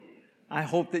I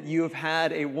hope that you have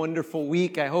had a wonderful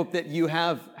week. I hope that you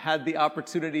have had the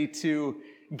opportunity to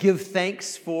give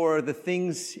thanks for the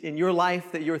things in your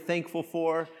life that you're thankful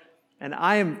for. And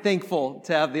I am thankful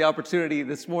to have the opportunity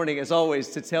this morning, as always,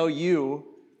 to tell you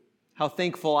how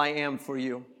thankful I am for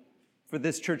you, for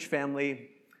this church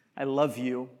family. I love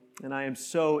you, and I am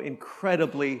so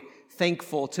incredibly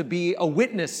thankful to be a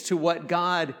witness to what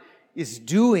God is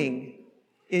doing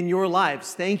in your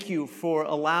lives. Thank you for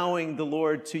allowing the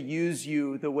Lord to use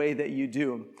you the way that you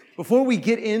do. Before we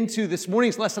get into this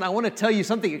morning's lesson, I want to tell you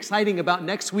something exciting about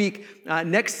next week.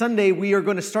 Next Sunday, we are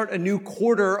going to start a new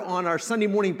quarter on our Sunday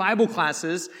morning Bible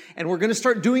classes, and we're going to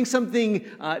start doing something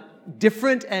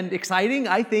different and exciting.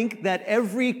 I think that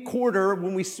every quarter,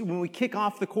 when we kick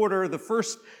off the quarter, the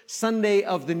first Sunday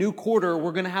of the new quarter,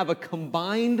 we're going to have a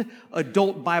combined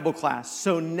adult Bible class.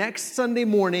 So next Sunday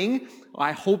morning,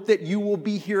 I hope that you will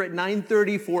be here at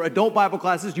 9:30 for adult Bible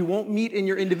classes. You won't meet in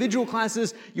your individual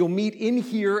classes. You'll meet in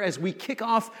here as we kick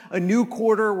off a new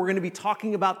quarter. We're going to be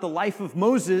talking about the life of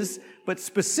Moses, but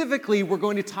specifically, we're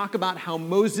going to talk about how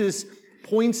Moses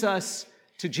points us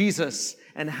to Jesus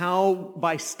and how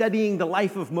by studying the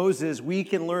life of Moses, we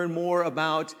can learn more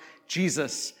about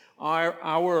Jesus,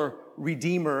 our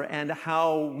Redeemer, and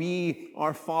how we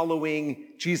are following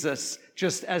Jesus.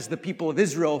 Just as the people of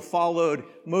Israel followed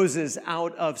Moses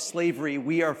out of slavery,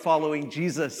 we are following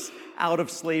Jesus out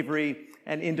of slavery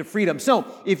and into freedom. So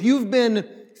if you've been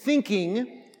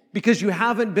thinking, because you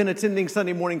haven't been attending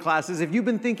Sunday morning classes, if you've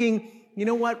been thinking, you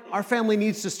know what, our family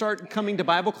needs to start coming to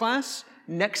Bible class,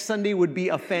 next Sunday would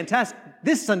be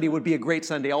this Sunday would be a great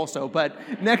Sunday also, but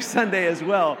next Sunday as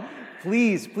well.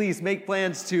 Please make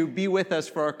plans to be with us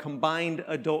for our combined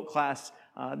adult class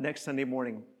next Sunday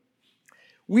morning.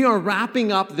 We are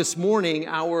wrapping up this morning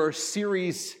our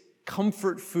series,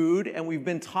 Comfort Food, and we've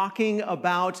been talking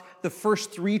about the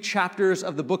first 3 chapters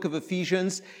of the book of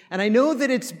Ephesians. And I know that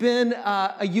it's been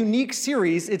a unique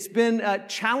series. It's been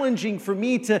challenging for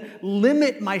me to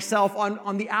limit myself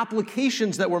on the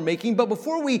applications that we're making. But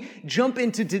before we jump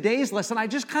into today's lesson, I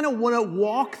just kind of want to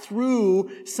walk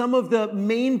through some of the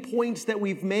main points that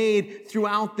we've made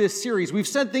throughout this series. We've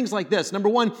said things like this. Number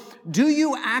 1, do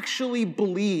you actually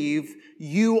believe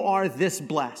you are this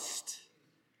blessed?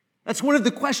 That's one of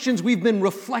the questions we've been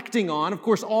reflecting on. Of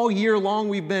course, all year long,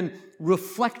 we've been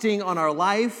reflecting on our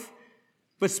life.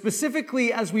 But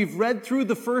specifically, as we've read through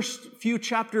the first few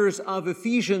chapters of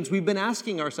Ephesians, we've been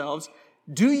asking ourselves,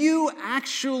 do you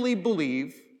actually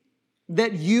believe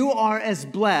that you are as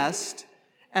blessed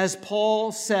as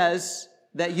Paul says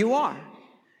that you are?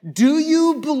 Do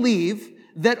you believe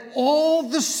that all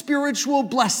the spiritual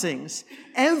blessings,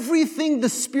 everything the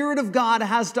Spirit of God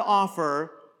has to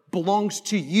offer, belongs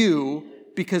to you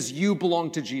because you belong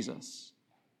to Jesus?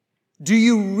 Do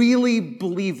you really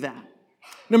believe that?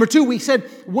 Number 2, we said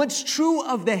what's true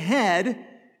of the head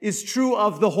is true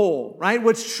of the whole, right?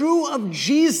 What's true of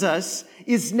Jesus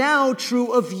is now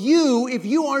true of you. If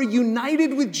you are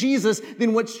united with Jesus,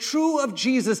 then what's true of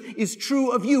Jesus is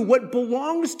true of you. What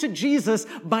belongs to Jesus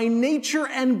by nature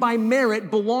and by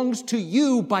merit belongs to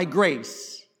you by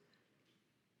grace.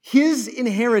 His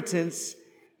inheritance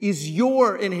is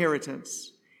your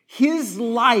inheritance. His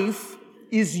life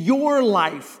is your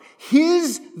life.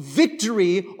 His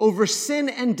victory over sin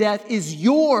and death is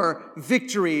your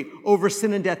victory over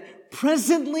sin and death,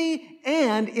 presently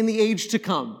and in the age to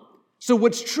come. So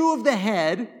what's true of the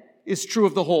head is true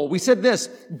of the whole. We said this,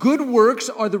 good works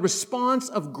are the response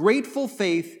of grateful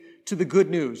faith to the good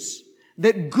news.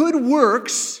 That good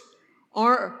works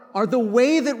are the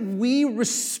way that we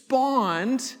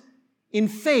respond in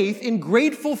faith, in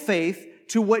grateful faith,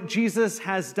 to what Jesus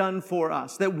has done for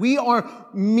us. That we are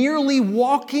merely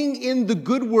walking in the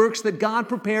good works that God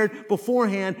prepared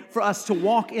beforehand for us to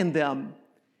walk in them.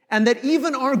 And that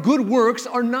even our good works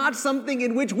are not something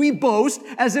in which we boast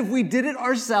as if we did it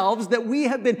ourselves, that we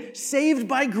have been saved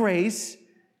by grace,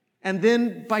 and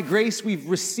then by grace we've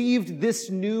received this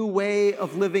new way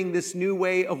of living, this new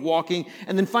way of walking.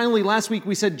 And then finally, last week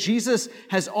we said Jesus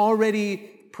has already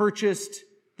purchased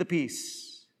the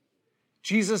peace.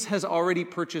 Jesus has already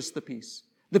purchased the peace.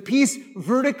 The peace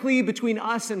vertically between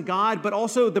us and God, but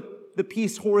also the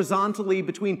peace horizontally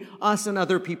between us and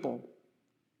other people.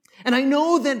 And I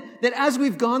know that as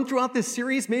we've gone throughout this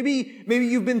series, maybe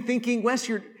you've been thinking, Wes,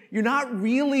 you're not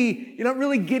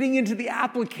really getting into the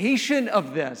application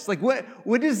of this. Like,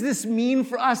 what does this mean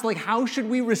for us? Like, how should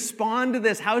we respond to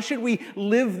this? How should we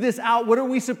live this out? What are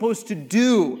we supposed to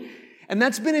do? And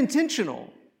that's been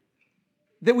intentional.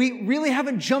 That we really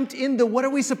haven't jumped into what are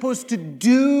we supposed to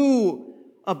do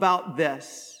about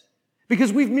this.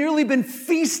 Because we've merely been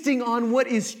feasting on what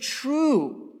is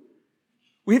true.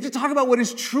 We have to talk about what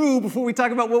is true before we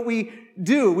talk about what we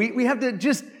do. We have to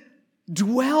just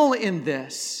dwell in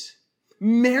this,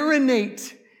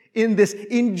 marinate in this,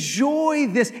 enjoy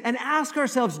this, and ask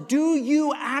ourselves, do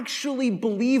you actually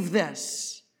believe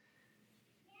this?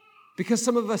 Because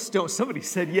some of us don't. Somebody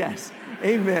said yes.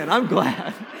 Amen. I'm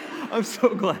glad. I'm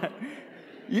so glad.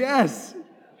 Yes.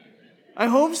 I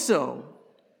hope so.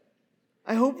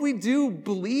 I hope we do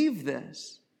believe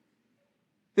this.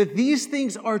 That these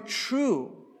things are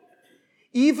true.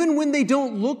 Even when they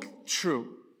don't look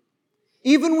true.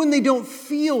 Even when they don't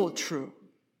feel true.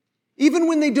 Even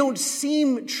when they don't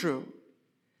seem true.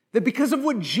 That because of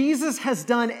what Jesus has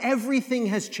done, everything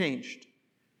has changed.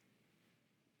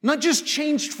 Not just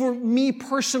changed for me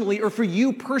personally or for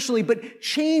you personally, but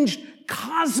changed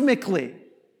cosmically.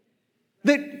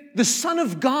 That the Son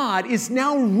of God is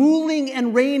now ruling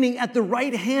and reigning at the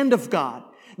right hand of God.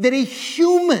 That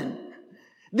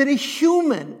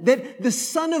the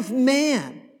Son of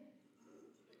Man,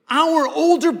 our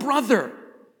older brother,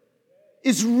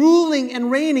 is ruling and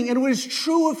reigning, and what is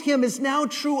true of him is now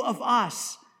true of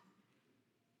us.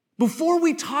 Before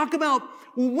we talk about,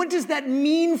 well, what does that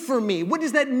mean for me? What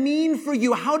does that mean for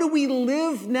you? How do we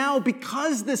live now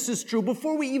because this is true?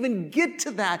 Before we even get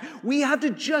to that, we have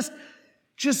to just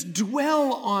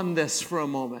dwell on this for a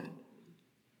moment.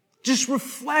 Just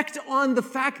reflect on the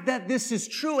fact that this is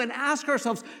true and ask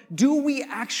ourselves, do we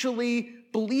actually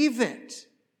believe it?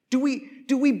 Do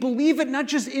we believe it not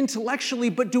just intellectually,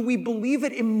 but do we believe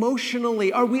it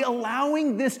emotionally? Are we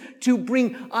allowing this to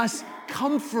bring us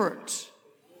comfort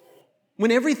when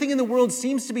everything in the world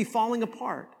seems to be falling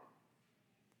apart?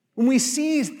 When we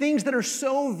see things that are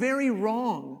so very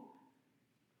wrong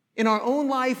in our own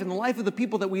life, in the life of the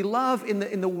people that we love,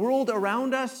 in the world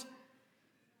around us,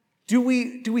 do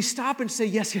we stop and say,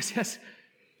 yes,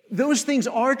 those things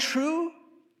are true,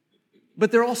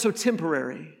 but they're also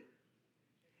temporary.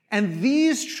 And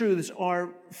these truths are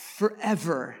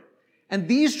forever. And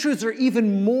these truths are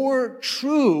even more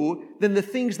true than the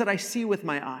things that I see with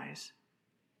my eyes.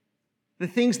 The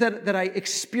things that I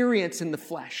experience in the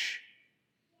flesh.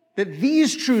 That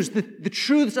these truths, the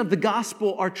truths of the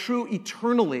gospel are true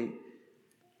eternally,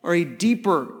 are a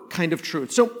deeper kind of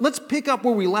truth. So let's pick up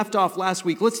where we left off last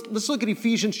week. Let's look at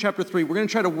Ephesians chapter 3. We're going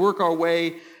to try to work our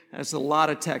way, that's a lot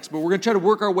of text, but we're going to try to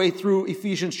work our way through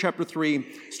Ephesians chapter 3,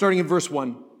 starting in verse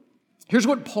 1. Here's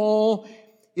what Paul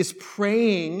is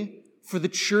praying for the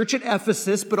church at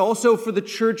Ephesus, but also for the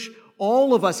church,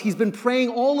 all of us. He's been praying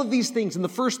all of these things in the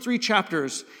first 3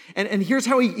 chapters. And here's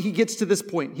how he gets to this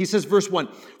point. He says, verse 1,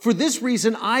 "For this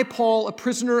reason, I, Paul, a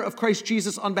prisoner of Christ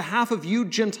Jesus, on behalf of you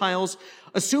Gentiles,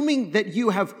 assuming that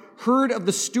you have heard of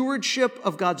the stewardship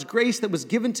of God's grace that was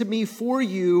given to me for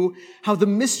you, how the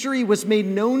mystery was made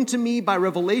known to me by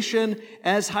revelation,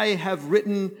 as I have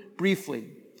written briefly."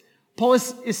 Paul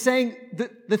is saying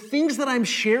that the things that I'm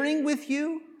sharing with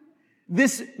you,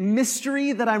 this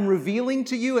mystery that I'm revealing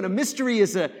to you, and a mystery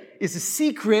is a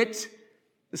secret.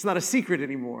 It's not a secret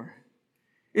anymore.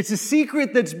 It's a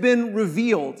secret that's been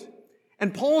revealed.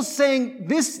 And Paul's saying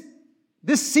this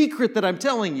secret that I'm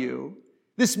telling you,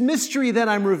 this mystery that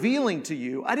I'm revealing to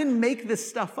you, I didn't make this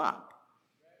stuff up.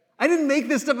 I didn't make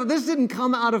this stuff up. This didn't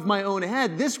come out of my own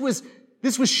head. This was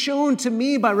shown to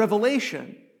me by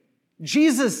revelation.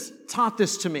 Jesus taught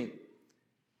this to me.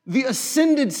 The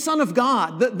ascended Son of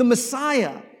God, the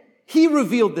Messiah, He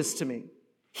revealed this to me.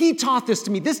 He taught this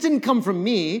to me. This didn't come from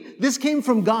me. This came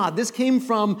from God. This came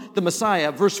from the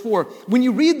Messiah. Verse 4, "When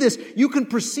you read this, you can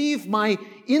perceive my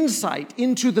insight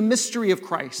into the mystery of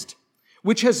Christ,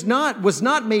 which was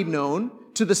not made known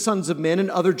to the sons of men in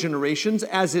other generations,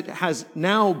 as it has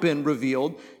now been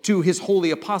revealed to His holy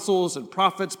apostles and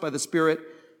prophets by the Spirit.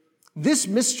 This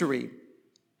mystery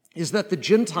is that the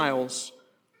Gentiles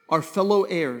are fellow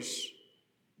heirs,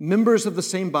 members of the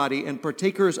same body, and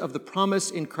partakers of the promise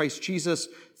in Christ Jesus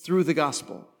through the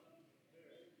gospel."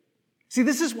 See,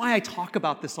 this is why I talk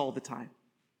about this all the time.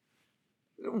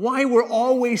 Why we're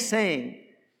always saying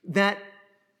that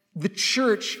the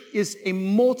church is a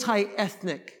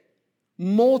multi-ethnic,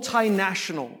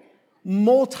 multinational,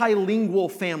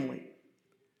 multilingual family.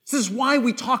 This is why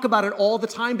we talk about it all the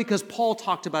time, because Paul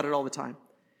talked about it all the time.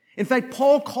 In fact,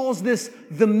 Paul calls this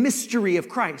the mystery of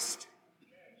Christ.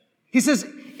 He says,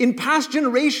 in past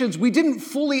generations, we didn't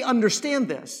fully understand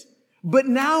this, but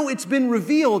now it's been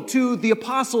revealed to the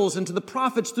apostles and to the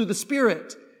prophets through the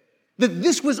Spirit that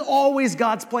this was always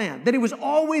God's plan, that it was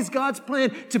always God's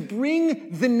plan to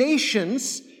bring the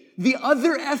nations, the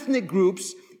other ethnic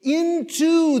groups,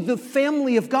 into the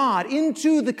family of God,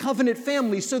 into the covenant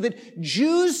family, so that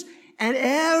Jews and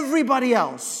everybody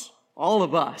else, all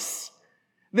of us,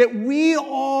 That we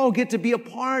all get to be a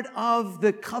part of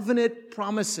the covenant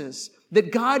promises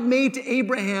that God made to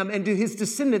Abraham and to his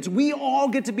descendants. We all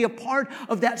get to be a part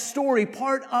of that story,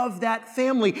 part of that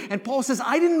family. And Paul says,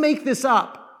 I didn't make this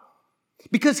up,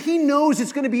 because he knows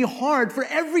it's going to be hard for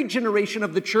every generation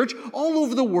of the church all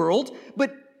over the world.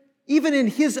 But even in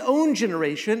his own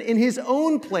generation, in his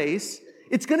own place,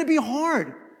 it's going to be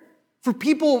hard for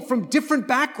people from different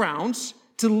backgrounds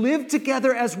to live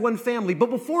together as one family.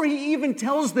 But before he even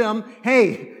tells them,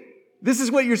 hey, this is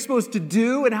what you're supposed to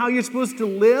do and how you're supposed to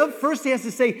live, first he has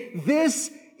to say, this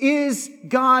is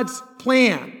God's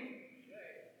plan.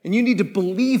 And you need to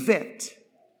believe it.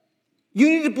 You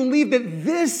need to believe that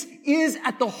this is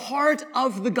at the heart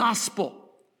of the gospel.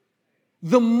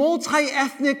 The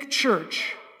multi-ethnic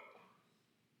church,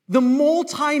 the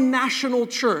multinational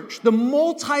church, the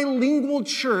multilingual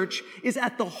church is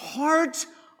at the heart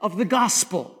of the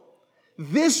gospel.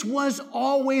 This was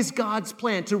always God's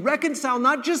plan, to reconcile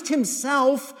not just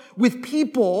himself with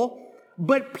people,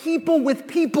 but people with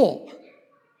people.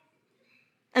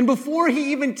 And before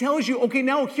he even tells you, okay,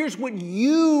 now here's what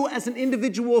you as an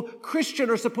individual Christian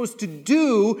are supposed to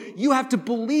do, you have to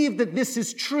believe that this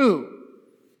is true.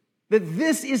 That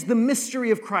this is the mystery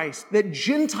of Christ, that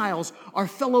Gentiles are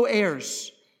fellow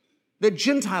heirs. That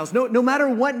Gentiles, no matter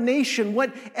what nation,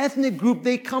 what ethnic group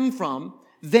they come from,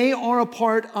 they are a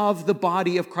part of the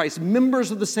body of Christ, members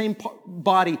of the same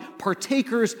body,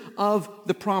 partakers of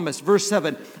the promise. Verse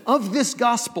 7, of this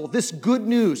gospel, this good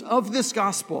news, of this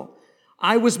gospel,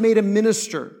 I was made a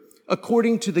minister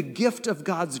according to the gift of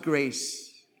God's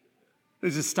grace.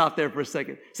 Let's just stop there for a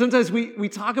second. Sometimes we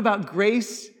talk about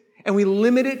grace and we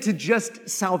limit it to just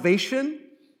salvation.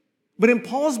 But in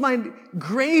Paul's mind,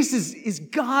 grace is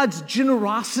God's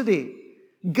generosity,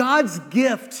 God's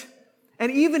gift.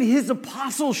 And even his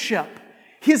apostleship,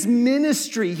 his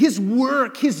ministry, his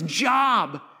work, his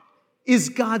job is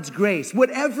God's grace.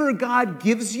 Whatever God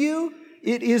gives you,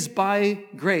 it is by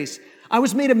grace. I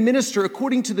was made a minister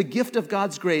according to the gift of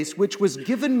God's grace, which was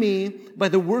given me by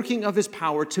the working of his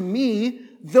power. To me,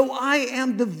 though I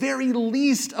am the very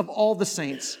least of all the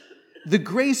saints, the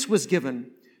grace was given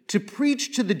to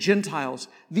preach to the Gentiles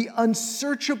the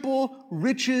unsearchable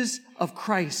riches of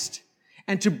Christ,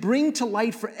 and to bring to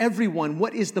light for everyone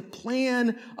what is the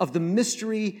plan of the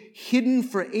mystery hidden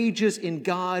for ages in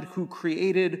God who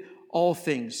created all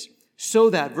things. So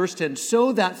that, verse 10,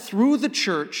 so that through the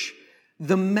church,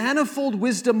 the manifold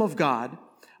wisdom of God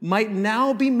might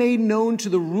now be made known to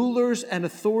the rulers and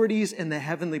authorities in the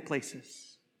heavenly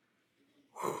places.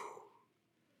 Whew.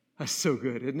 That's so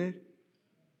good, isn't it?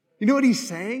 You know what he's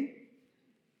saying?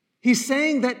 He's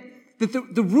saying that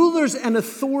the rulers and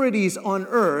authorities on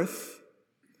earth,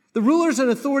 they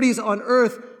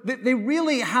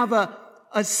really have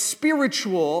a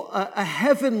spiritual, a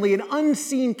heavenly, an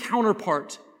unseen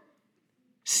counterpart.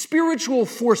 Spiritual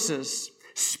forces,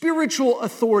 spiritual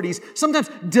authorities,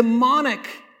 sometimes demonic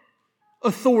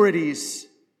authorities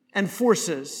and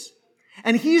forces.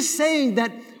 And he's saying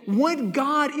that what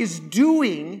God is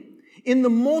doing in the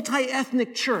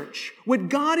multi-ethnic church, what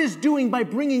God is doing by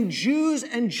bringing Jews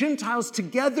and Gentiles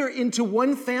together into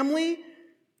one family,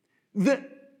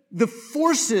 the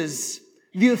forces,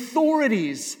 the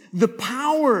authorities, the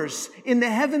powers in the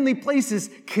heavenly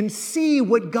places can see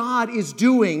what God is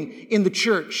doing in the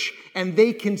church, and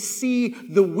they can see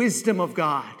the wisdom of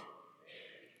God.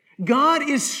 God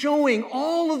is showing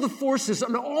all of the forces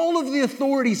and all of the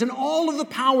authorities and all of the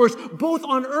powers, both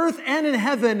on earth and in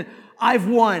heaven, I've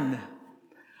won.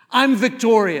 I'm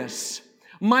victorious.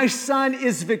 My son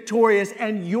is victorious,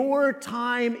 and your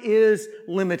time is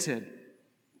limited.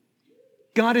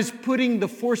 God is putting the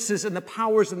forces and the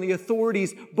powers and the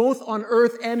authorities, both on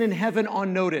earth and in heaven,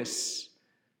 on notice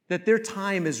that their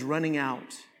time is running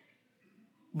out.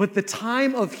 But the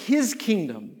time of his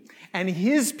kingdom and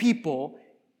his people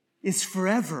is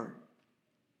forever.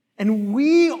 And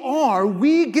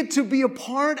we get to be a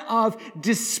part of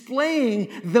displaying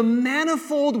the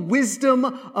manifold wisdom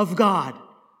of God.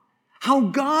 How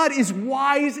God is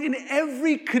wise in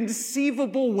every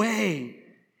conceivable way.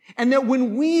 And that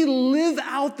when we live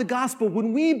out the gospel,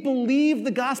 when we believe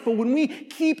the gospel, when we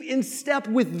keep in step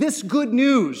with this good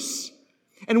news,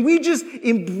 and we just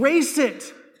embrace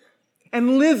it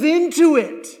and live into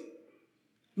it,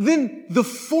 then the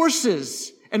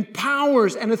forces and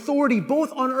powers and authority,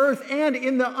 both on earth and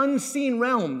in the unseen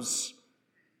realms,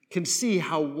 can see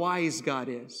how wise God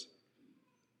is.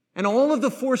 And all of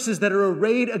the forces that are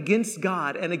arrayed against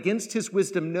God and against his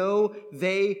wisdom know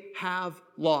they have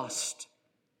lost.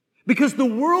 Because the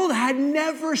world had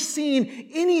never seen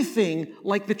anything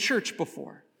like the church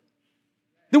before.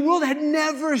 The world had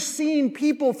never seen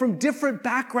people from different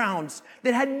backgrounds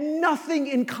that had nothing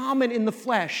in common in the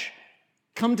flesh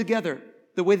come together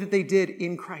the way that they did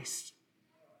in Christ.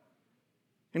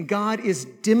 And God is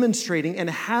demonstrating and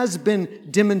has been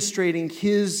demonstrating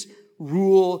His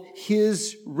rule,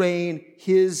 His reign,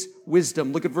 His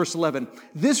wisdom. Look at verse 11.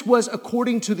 This was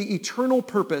according to the eternal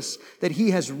purpose that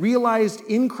He has realized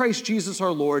in Christ Jesus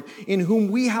our Lord, in whom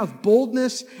we have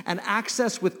boldness and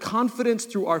access with confidence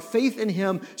through our faith in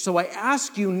Him. So I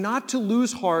ask you not to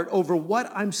lose heart over what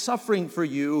I'm suffering for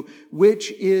you,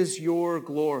 which is your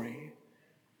glory.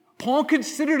 Paul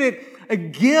considered it a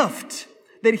gift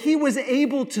that he was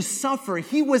able to suffer.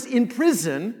 He was in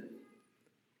prison,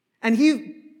 and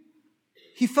he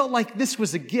felt like this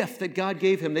was a gift that God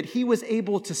gave him, that he was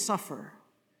able to suffer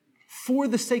for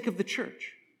the sake of the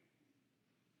church.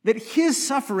 That his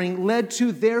suffering led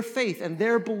to their faith and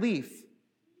their belief.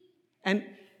 And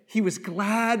he was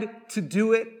glad to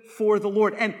do it for the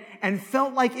Lord, and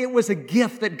felt like it was a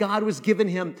gift that God was giving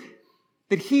him,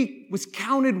 that he was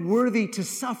counted worthy to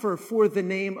suffer for the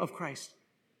name of Christ.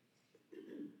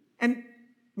 And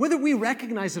whether we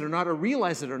recognize it or not, or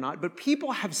realize it or not, but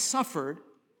people have suffered,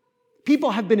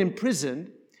 people have been imprisoned,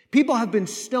 people have been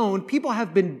stoned, people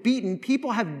have been beaten,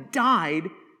 people have died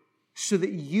so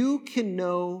that you can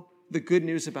know the good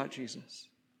news about Jesus.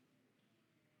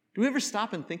 Do we ever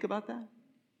stop and think about that?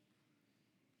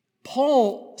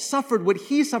 Paul suffered what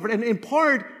he suffered, and in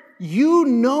part, you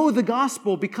know the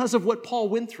gospel because of what Paul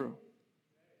went through.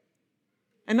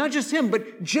 And not just him,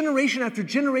 but generation after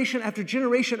generation after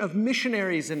generation of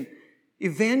missionaries and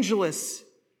evangelists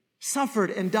suffered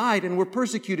and died and were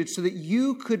persecuted so that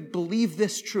you could believe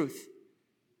this truth,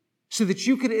 so that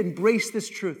you could embrace this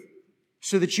truth,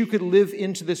 so that you could live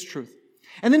into this truth.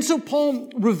 And then so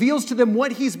Paul reveals to them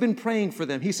what he's been praying for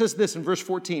them. He says this in verse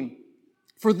 14,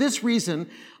 "For this reason,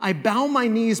 I bow my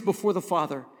knees before the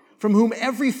Father, from whom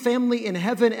every family in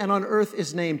heaven and on earth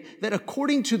is named, that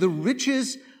according to the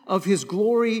riches of His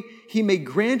glory, He may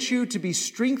grant you to be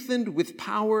strengthened with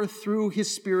power through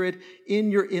His Spirit in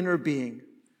your inner being."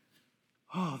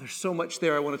 Oh, there's so much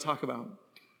there I want to talk about.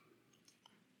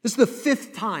 This is the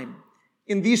 5th time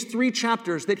in these 3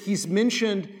 chapters that he's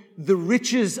mentioned the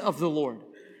riches of the Lord.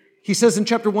 He says in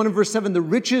chapter 1 and verse 7, the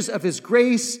riches of His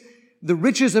grace, the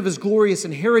riches of His glorious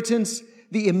inheritance,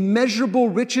 the immeasurable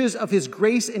riches of His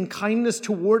grace and kindness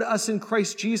toward us in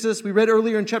Christ Jesus. We read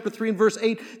earlier in chapter 3 and verse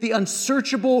 8, the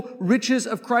unsearchable riches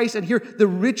of Christ, and here, the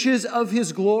riches of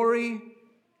His glory.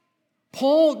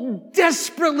 Paul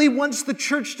desperately wants the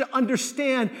church to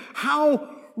understand how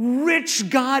rich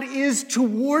God is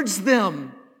towards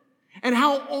them, and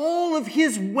how all of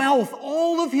His wealth,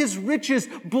 all of His riches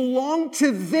belong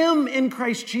to them in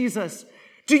Christ Jesus.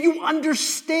 Do you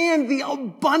understand the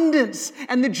abundance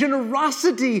and the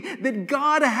generosity that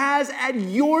God has at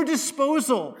your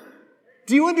disposal?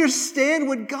 Do you understand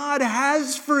what God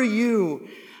has for you?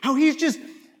 How He's just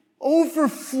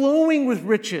overflowing with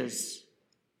riches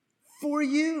for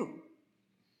you.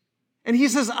 And he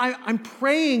says, I'm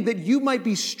praying that you might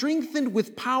be strengthened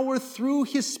with power through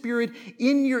His Spirit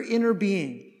in your inner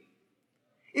being.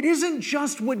 It isn't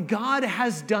just what God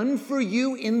has done for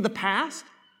you in the past.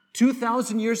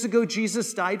 2,000 years ago,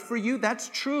 Jesus died for you. That's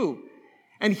true.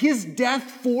 And His death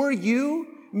for you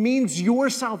means your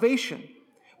salvation.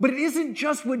 But it isn't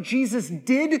just what Jesus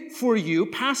did for you,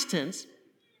 past tense.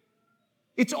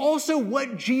 It's also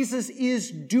what Jesus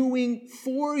is doing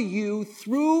for you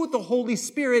through the Holy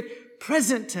Spirit,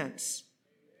 present tense.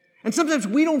 And sometimes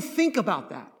we don't think about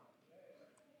that.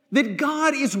 That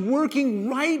God is working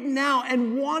right now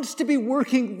and wants to be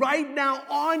working right now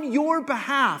on your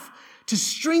behalf to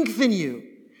strengthen you,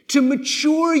 to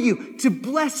mature you, to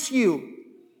bless you,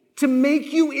 to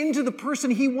make you into the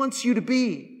person He wants you to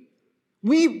be.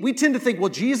 We tend to think, well,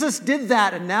 Jesus did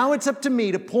that, and now it's up to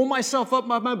me to pull myself up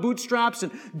by my bootstraps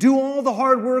and do all the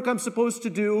hard work I'm supposed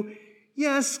to do.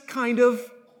 Yes, kind of.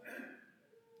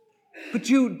 But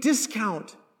you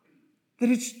discount that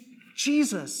it's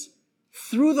Jesus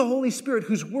through the Holy Spirit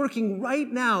who's working right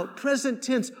now, present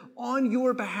tense, on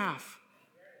your behalf.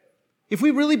 If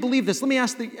we really believe this, let me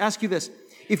ask you this.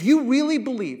 If you really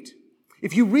believed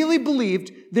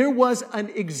there was an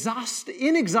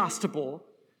inexhaustible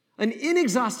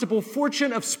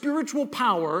fortune of spiritual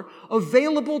power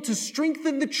available to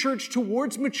strengthen the church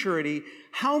towards maturity,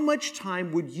 how much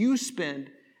time would you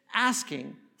spend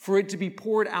asking for it to be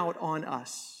poured out on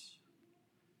us?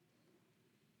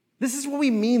 This is what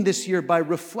we mean this year by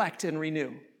reflect and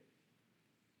renew.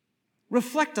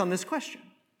 Reflect on this question.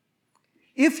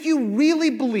 If you really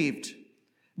believed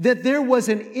that there was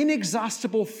an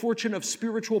inexhaustible fortune of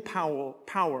spiritual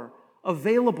power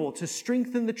available to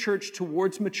strengthen the church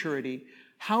towards maturity,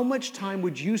 how much time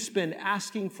would you spend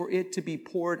asking for it to be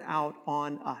poured out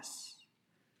on us?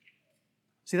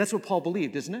 See, that's what Paul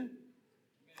believed, isn't it?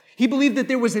 He believed that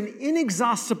there was an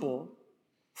inexhaustible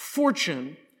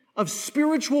fortune of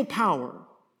spiritual power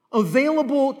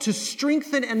available to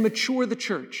strengthen and mature the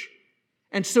church.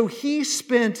 And so he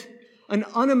spent an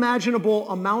unimaginable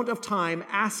amount of time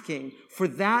asking for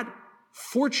that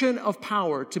fortune of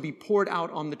power to be poured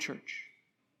out on the church.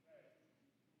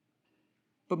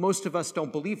 But most of us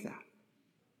don't believe that.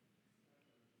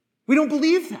 We don't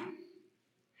believe that.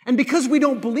 And because we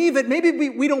don't believe it, maybe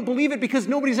we don't believe it because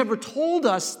nobody's ever told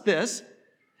us this.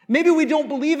 Maybe we don't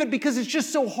believe it because it's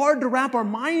just so hard to wrap our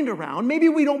mind around. Maybe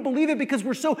we don't believe it because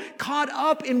we're so caught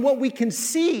up in what we can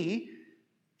see.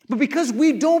 But because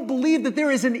we don't believe that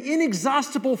there is an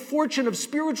inexhaustible fortune of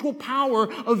spiritual power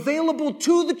available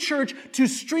to the church to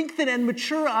strengthen and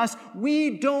mature us,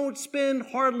 we don't spend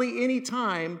hardly any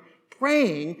time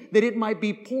praying that it might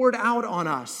be poured out on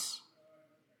us.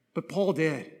 But Paul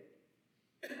did.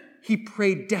 He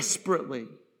prayed desperately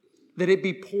that it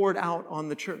be poured out on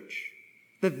the church,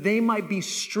 that they might be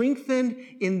strengthened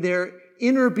in their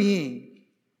inner being,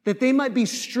 that they might be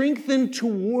strengthened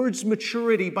towards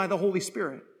maturity by the Holy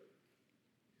Spirit.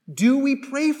 Do we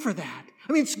pray for that?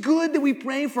 I mean, it's good that we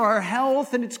pray for our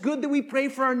health, and it's good that we pray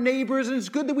for our neighbors, and it's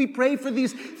good that we pray for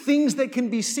these things that can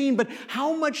be seen, but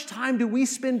how much time do we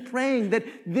spend praying that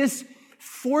this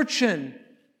fortune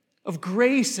of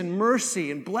grace and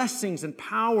mercy and blessings and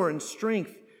power and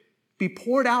strength be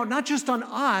poured out, not just on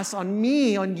us, on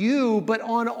me, on you, but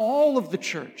on all of the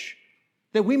church,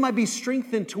 that we might be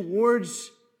strengthened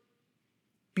towards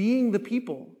being the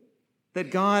people that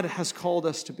God has called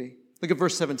us to be. Look at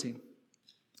verse 17.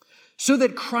 So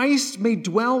that Christ may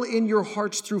dwell in your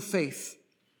hearts through faith.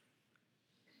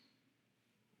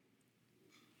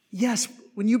 Yes,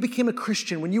 when you became a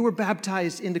Christian, when you were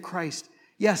baptized into Christ,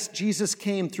 yes, Jesus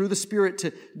came through the Spirit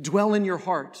to dwell in your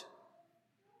heart.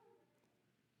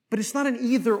 But it's not an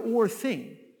either-or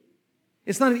thing.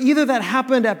 It's not an either that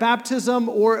happened at baptism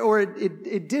or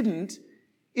it didn't.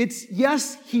 It's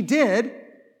yes, he did,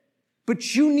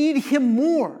 but you need him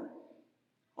more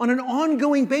on an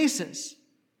ongoing basis.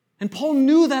 And Paul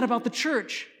knew that about the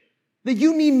church, that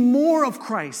you need more of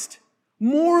Christ,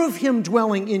 more of him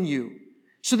dwelling in you,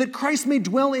 so that Christ may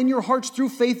dwell in your hearts through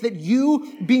faith, that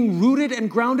you, being rooted and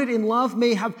grounded in love,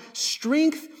 may have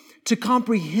strength to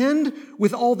comprehend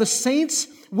with all the saints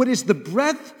what is the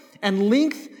breadth and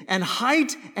length and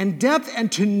height and depth,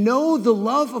 and to know the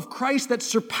love of Christ that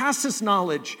surpasses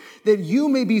knowledge, that you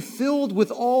may be filled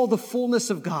with all the fullness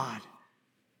of God.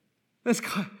 It's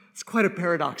quite a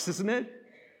paradox, isn't it?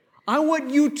 I want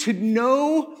you to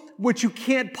know what you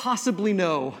can't possibly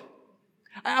know.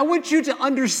 I want you to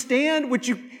understand what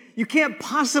you can't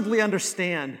possibly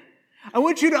understand. I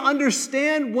want you to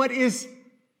understand what is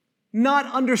not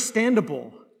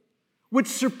understandable, what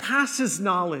surpasses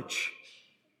knowledge.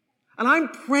 And I'm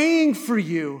praying for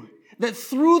you that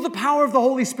through the power of the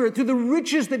Holy Spirit, through the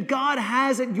riches that God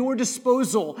has at your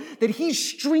disposal, that he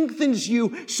strengthens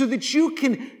you so that you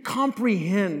can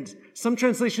comprehend. Some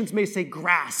translations may say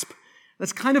grasp.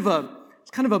 That's kind of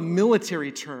a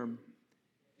military term.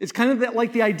 It's kind of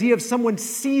like the idea of someone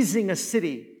seizing a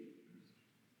city.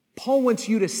 Paul wants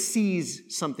you to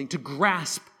seize something, to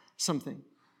grasp something.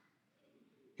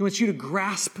 He wants you to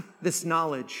grasp this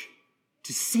knowledge,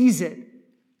 to seize it,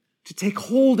 to take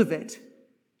hold of it,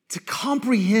 to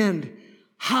comprehend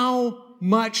how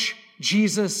much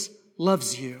Jesus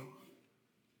loves you.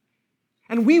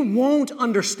 And we won't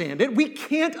understand it. We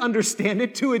can't understand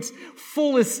it to its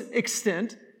fullest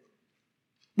extent.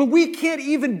 But we can't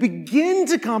even begin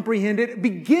to comprehend it,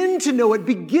 begin to know it,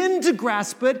 begin to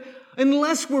grasp it,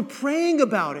 unless we're praying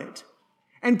about it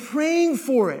and praying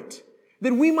for it,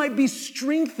 that we might be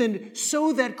strengthened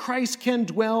so that Christ can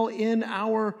dwell in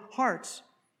our hearts.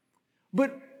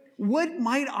 But what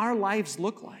might our lives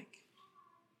look like?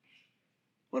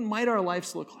 What might our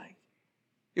lives look like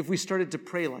if we started to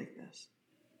pray like this?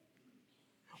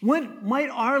 What might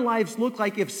our lives look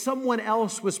like if someone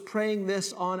else was praying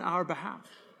this on our behalf?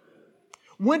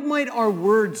 What might our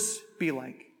words be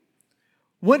like?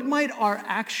 What might our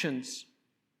actions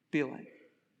be like?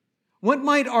 What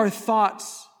might our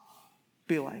thoughts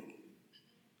be like?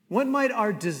 What might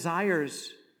our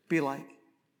desires be like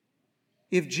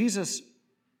if Jesus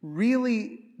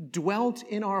really dwelt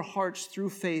in our hearts through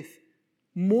faith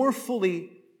more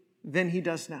fully than he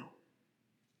does now?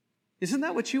 Isn't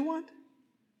that what you want?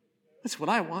 That's what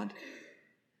I want.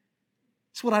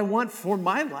 It's what I want for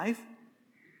my life,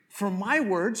 for my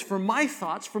words, for my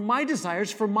thoughts, for my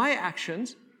desires, for my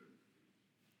actions.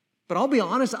 But I'll be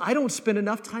honest, I don't spend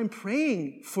enough time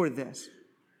praying for this,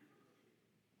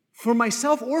 for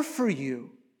myself or for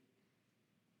you.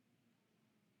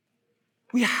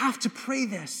 We have to pray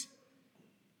this.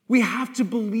 We have to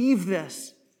believe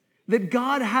this, that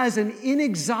God has an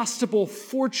inexhaustible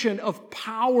fortune of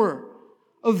power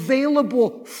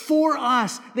available for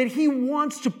us, that He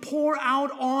wants to pour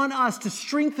out on us, to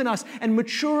strengthen us and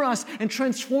mature us and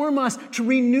transform us, to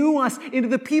renew us into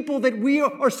the people that we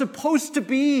are supposed to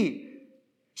be,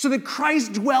 so that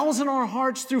Christ dwells in our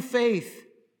hearts through faith.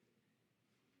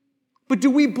 But do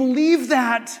we believe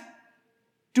that?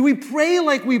 Do we pray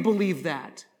like we believe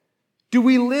that? Do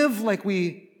we live like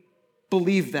we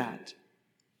believe that?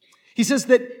 He says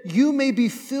that you may be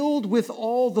filled with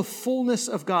all the fullness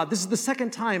of God. This is the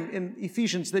second time in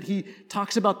Ephesians that he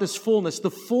talks about this fullness, the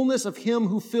fullness of Him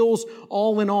who fills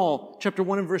all in all. Chapter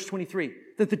 1 and verse 23.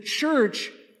 That the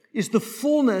church is the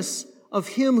fullness of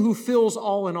Him who fills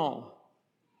all in all.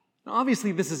 Now,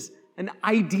 obviously, this is an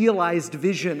idealized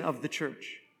vision of the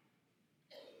church.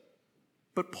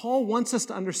 But Paul wants us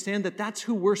to understand that that's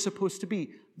who we're supposed to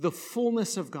be, the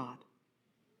fullness of God.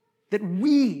 That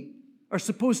we are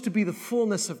supposed to be the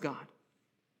fullness of God.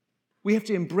 We have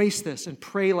to embrace this and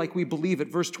pray like we believe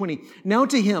it. Verse 20, now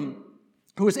to Him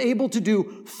who is able to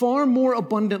do far more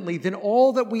abundantly than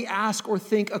all that we ask or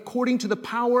think, according to the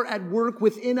power at work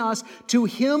within us, to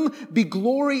Him be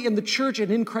glory in the church and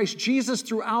in Christ Jesus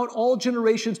throughout all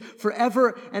generations,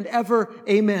 forever and ever.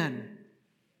 Amen.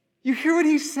 You hear what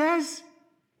he says?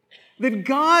 That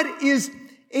God is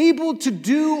able to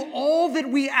do all that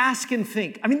we ask and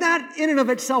think. I mean, that in and of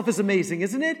itself is amazing,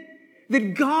 isn't it?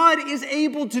 That God is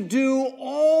able to do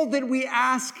all that we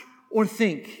ask or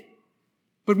think.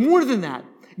 But more than that,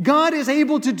 God is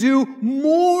able to do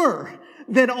more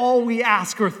than all we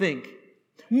ask or think.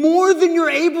 More than you're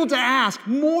able to ask,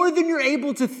 more than you're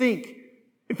able to think.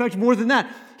 In fact, more than that,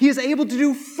 He is able to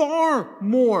do far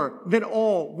more than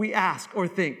all we ask or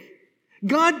think.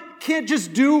 God can't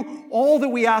just do all that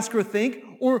we ask or think,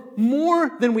 or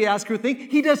more than we ask or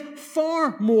think. He does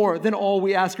far more than all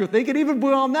we ask or think. And even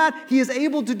beyond that, He is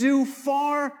able to do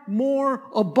far more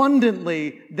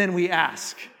abundantly than we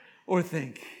ask or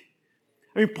think.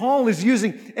 I mean, Paul is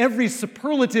using every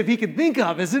superlative he can think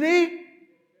of, isn't he?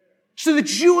 So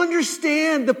that you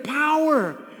understand the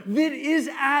power that is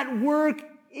at work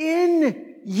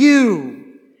in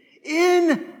you,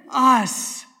 in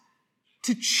us,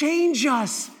 to change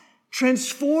us,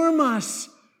 transform us,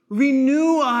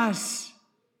 renew us,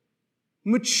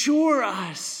 mature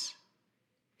us.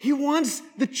 He wants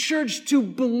the church to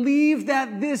believe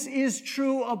that this is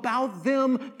true about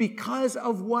them because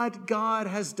of what God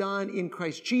has done in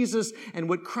Christ Jesus and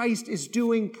what Christ is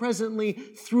doing presently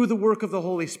through the work of the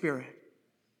Holy Spirit.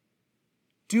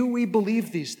 Do we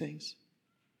believe these things?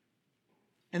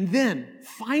 And then,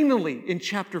 finally in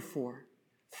chapter 4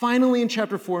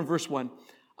 in verse 1,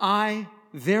 I,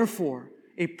 therefore,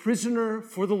 a prisoner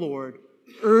for the Lord,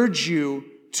 urge you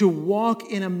to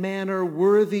walk in a manner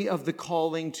worthy of the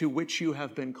calling to which you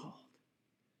have been called.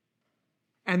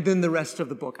 And then the rest of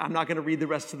the book. I'm not going to read the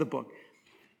rest of the book,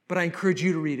 but I encourage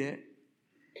you to read it.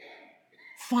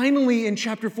 Finally, in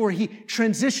chapter 4, he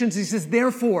transitions. He says,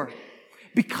 therefore,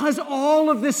 because all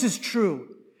of this is true,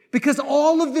 because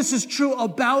all of this is true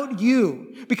about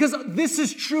you, because this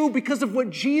is true because of what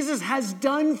Jesus has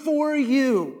done for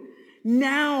you,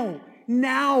 now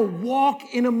walk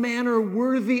in a manner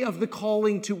worthy of the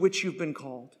calling to which you've been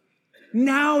called.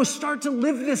 Now start to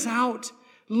live this out.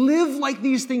 Live like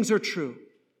these things are true.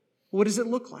 What does it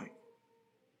look like?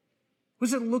 What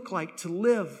does it look like to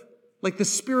live like the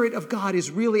Spirit of God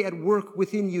is really at work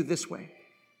within you this way?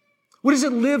 What does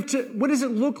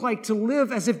it look like to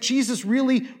live as if Jesus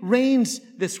really reigns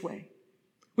this way?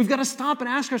 We've got to stop and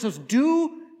ask ourselves,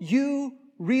 do you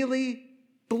really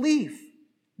believe?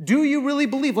 Do you really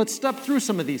believe? Let's step through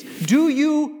some of these. Do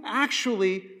you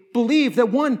actually believe that,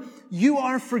 one, you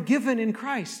are forgiven in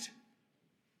Christ?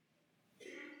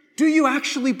 Do you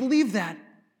actually believe that?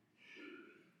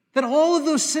 That all of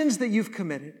those sins that you've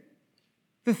committed,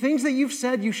 the things that you've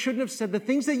said you shouldn't have said, the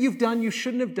things that you've done you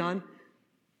shouldn't have done,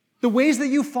 the ways that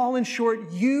you've fallen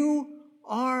short, you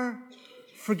are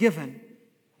forgiven.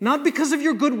 Not because of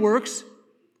your good works,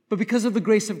 but because of the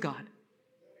grace of God.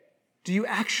 Do you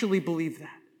actually believe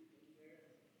that?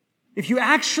 If you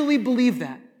actually believe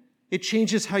that, it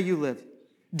changes how you live.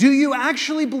 Do you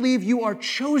actually believe you are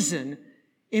chosen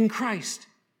in Christ?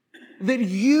 That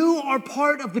you are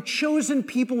part of the chosen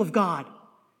people of God?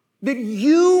 That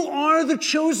you are the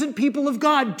chosen people of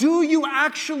God? Do you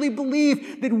actually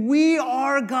believe that we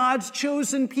are God's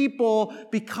chosen people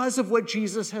because of what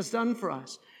Jesus has done for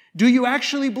us? Do you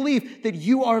actually believe that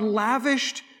you are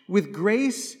lavished with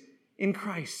grace in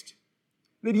Christ?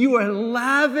 That you are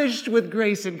lavished with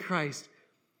grace in Christ?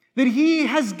 That He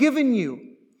has given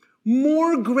you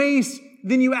more grace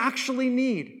than you actually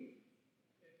need?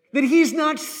 That He's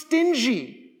not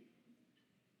stingy?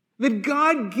 That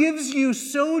God gives you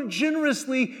so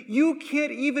generously you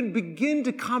can't even begin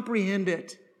to comprehend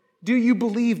it? Do you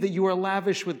believe that you are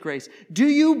lavish with grace? Do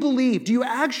you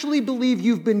actually believe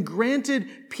you've been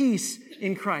granted peace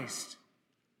in Christ?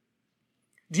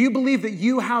 Do you believe that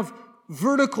you have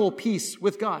vertical peace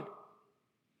with God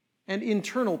and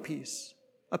internal peace,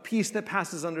 a peace that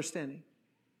passes understanding?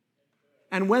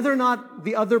 And whether or not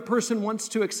the other person wants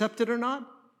to accept it or not,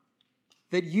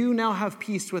 that you now have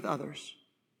peace with others.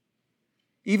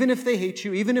 Even if they hate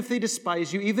you, even if they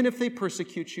despise you, even if they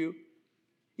persecute you,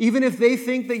 even if they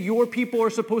think that your people are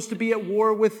supposed to be at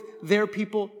war with their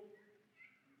people,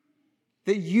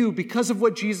 that you, because of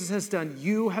what Jesus has done,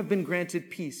 you have been granted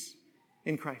peace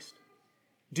in Christ.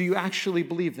 Do you actually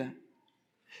believe that?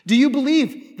 Do you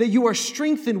believe that you are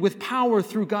strengthened with power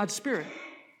through God's Spirit?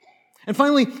 And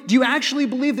finally, do you actually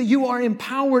believe that you are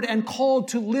empowered and called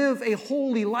to live a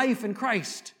holy life in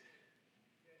Christ?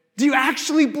 Do you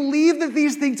actually believe that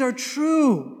these things are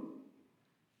true?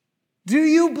 Do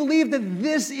you believe that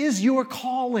this is your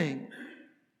calling?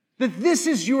 That this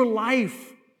is your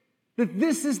life? That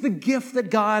this is the gift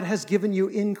that God has given you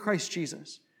in Christ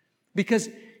Jesus? Because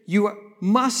you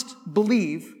must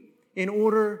believe in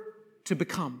order to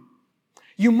become.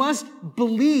 You must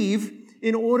believe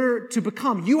in order to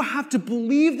become. You have to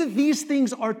believe that these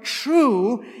things are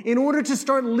true in order to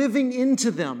start living into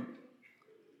them.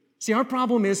 See, our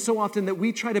problem is so often that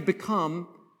we try to become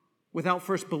without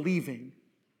first believing.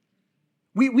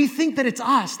 We think that it's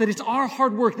us, that it's our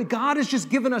hard work, that God has just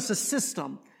given us a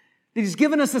system, that He's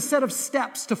given us a set of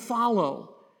steps to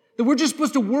follow, that we're just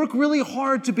supposed to work really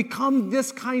hard to become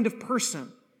this kind of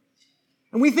person.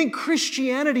 And we think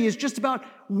Christianity is just about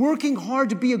working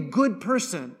hard to be a good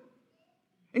person.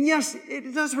 And yes,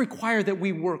 it does require that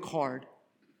we work hard,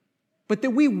 but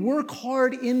that we work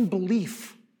hard in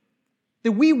belief,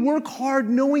 that we work hard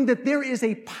knowing that there is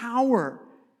a power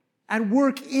at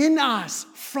work in us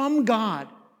from God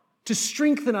to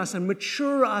strengthen us and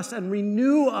mature us and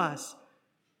renew us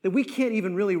that we can't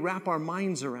even really wrap our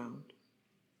minds around.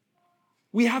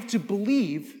 We have to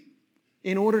believe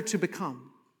in order to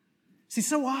become. See,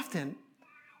 so often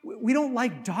we don't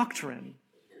like doctrine.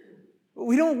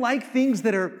 We don't like things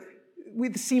that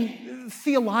seem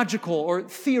theological or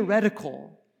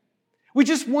theoretical. We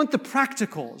just want the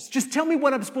practicals. Just tell me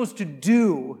what I'm supposed to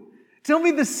do. Tell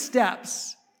me the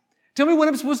steps. Tell me what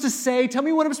I'm supposed to say. Tell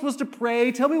me what I'm supposed to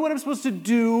pray. Tell me what I'm supposed to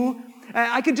do.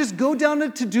 I can just go down a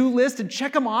to-do list and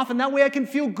check them off, and that way I can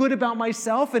feel good about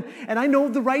myself, and I know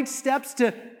the right steps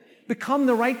to become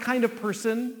the right kind of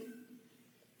person.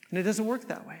 And it doesn't work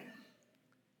that way.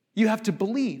 You have to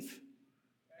believe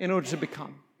in order to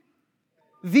become.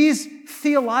 These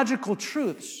theological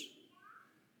truths,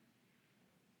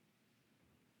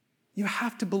 you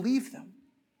have to believe them.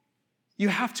 You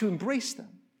have to embrace them.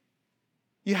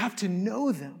 You have to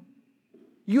know them.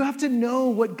 You have to know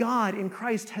what God in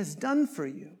Christ has done for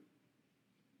you.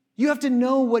 You have to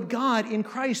know what God in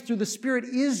Christ through the Spirit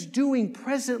is doing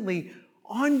presently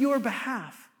on your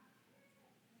behalf.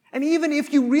 And even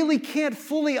if you really can't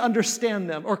fully understand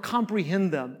them or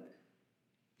comprehend them,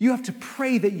 you have to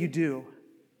pray that you do.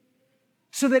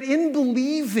 So that in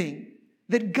believing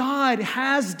that God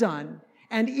has done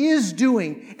and is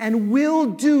doing and will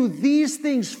do these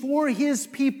things for His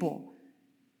people,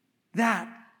 that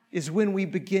is when we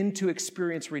begin to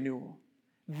experience renewal.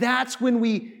 That's when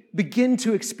we begin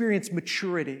to experience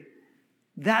maturity.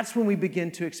 That's when we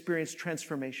begin to experience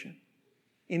transformation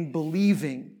in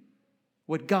believing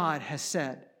what God has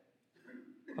said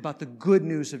about the good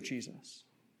news of Jesus.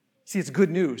 See, it's good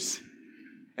news.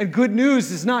 And good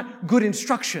news is not good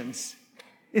instructions.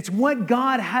 It's what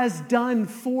God has done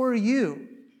for you.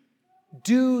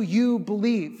 Do you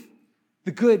believe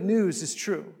the good news is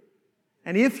true?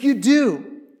 And if you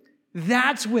do,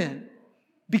 that's when,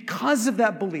 because of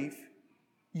that belief,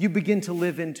 you begin to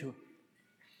live into it.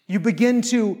 You begin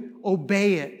to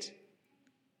obey it.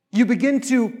 You begin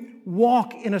to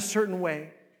walk in a certain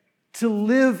way, to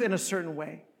live in a certain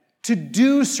way, to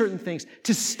do certain things,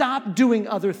 to stop doing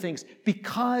other things,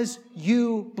 because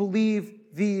you believe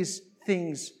these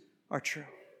things are true.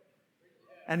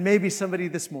 And maybe somebody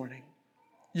this morning,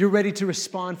 you're ready to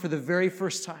respond for the very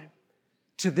first time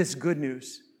to this good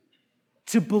news.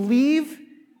 To believe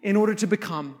in order to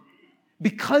become.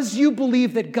 Because you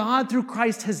believe that God through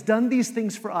Christ has done these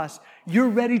things for us, you're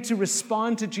ready to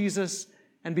respond to Jesus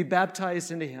and be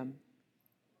baptized into him.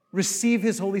 Receive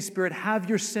his Holy Spirit. Have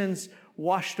your sins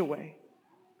washed away.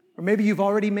 Or maybe you've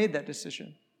already made that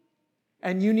decision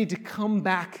and you need to come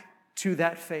back to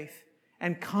that faith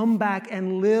and come back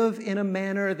and live in a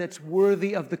manner that's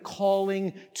worthy of the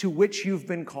calling to which you've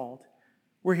been called.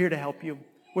 We're here to help you.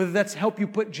 Whether that's help you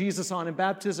put Jesus on in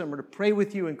baptism or to pray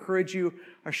with you, encourage you.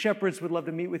 Our shepherds would love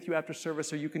to meet with you after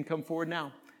service, or you can come forward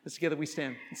now. As together we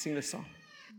stand and sing this song.